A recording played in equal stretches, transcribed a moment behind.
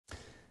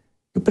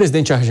O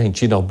presidente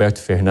argentino Alberto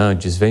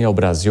Fernández vem ao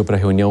Brasil para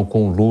reunião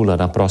com Lula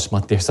na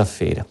próxima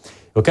terça-feira.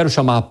 Eu quero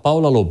chamar a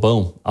Paula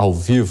Lobão ao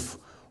vivo.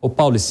 Ô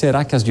Paulo,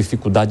 será que as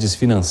dificuldades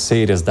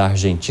financeiras da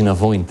Argentina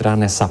vão entrar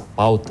nessa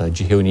pauta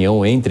de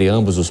reunião entre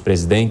ambos os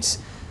presidentes?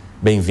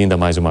 Bem-vinda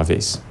mais uma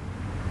vez.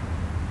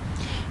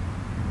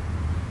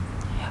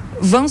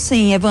 Vão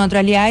sim, Evandro.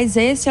 Aliás,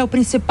 esse é o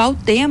principal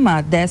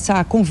tema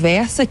dessa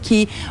conversa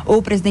que o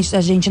presidente da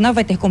Argentina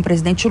vai ter com o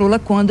presidente Lula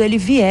quando ele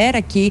vier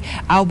aqui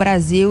ao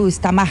Brasil.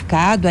 Está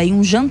marcado aí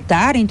um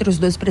jantar entre os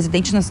dois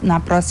presidentes na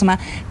próxima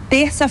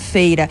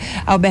terça-feira.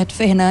 Alberto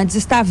Fernández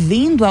está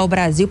vindo ao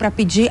Brasil para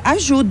pedir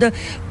ajuda,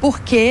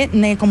 porque,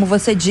 né, como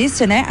você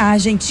disse, né, a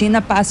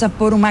Argentina passa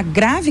por uma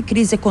grave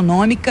crise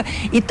econômica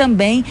e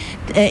também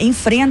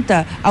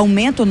enfrenta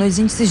aumento nos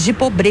índices de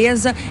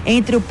pobreza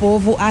entre o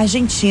povo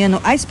argentino.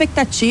 A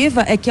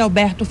expectativa é que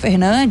Alberto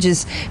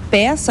Fernández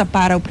peça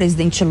para o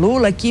presidente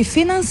Lula que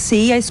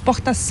financie a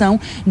exportação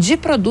de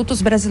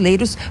produtos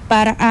brasileiros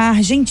para a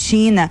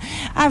Argentina.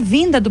 A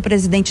vinda do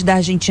presidente da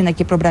Argentina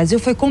aqui para o Brasil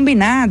foi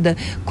combinada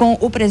com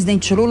o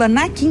presidente Lula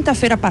na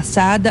quinta-feira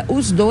passada.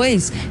 Os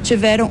dois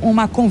tiveram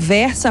uma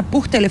conversa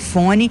por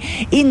telefone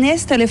e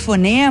nesse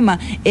telefonema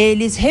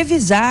eles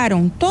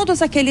revisaram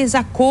todos aqueles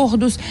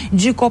acordos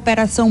de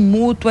cooperação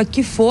mútua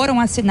que foram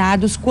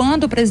assinados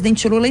quando o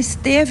presidente Lula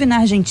esteve na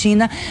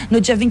Argentina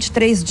no dia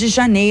 23 de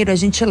janeiro. A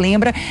gente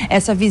lembra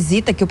essa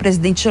visita que o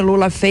presidente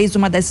Lula fez,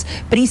 uma das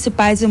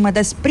principais e uma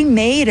das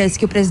primeiras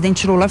que o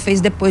presidente Lula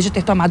fez depois de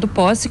ter tomado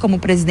posse como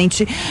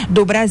presidente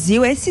do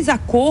Brasil. Esses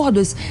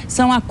acordos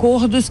são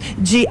acordos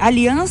de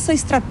aliança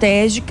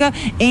estratégica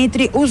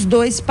entre os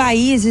dois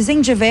países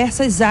em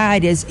diversas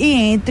áreas, e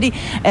entre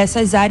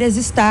essas áreas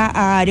está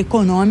a área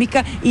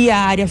econômica e a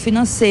área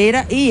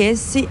financeira, e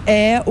esse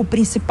é o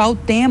principal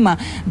tema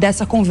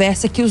dessa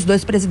conversa que os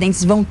dois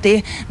presidentes vão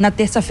ter na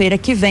terça-feira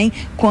que vem,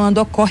 quando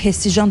ocorre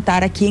esse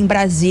jantar aqui em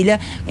Brasília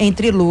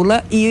entre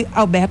Lula e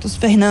Alberto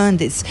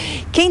Fernández.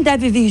 Quem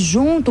deve vir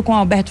junto com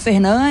Alberto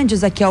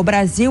Fernández aqui ao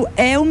Brasil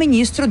é o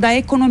ministro da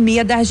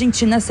Economia da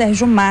Argentina,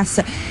 Sérgio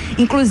Massa.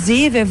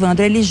 Inclusive,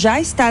 Evandro, ele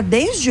já está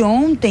desde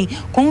ontem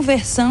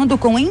conversando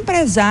com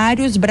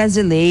empresários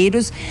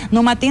brasileiros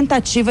numa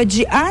tentativa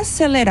de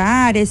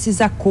acelerar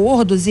esses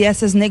acordos e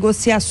essas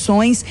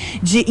negociações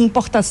de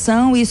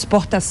importação e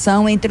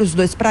exportação entre os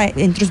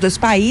dois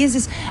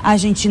países,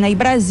 Argentina e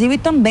Brasil, e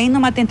também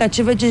numa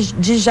tentativa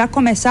de já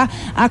começar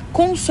a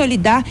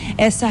consolidar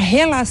essa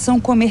relação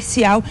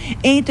comercial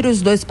entre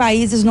os dois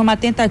países, numa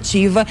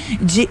tentativa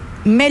de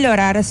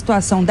melhorar a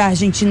situação da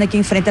Argentina, que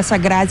enfrenta essa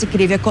grave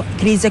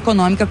crise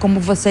econômica, como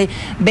você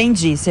bem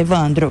disse,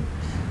 Evandro.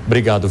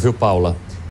 Obrigado, viu, Paula?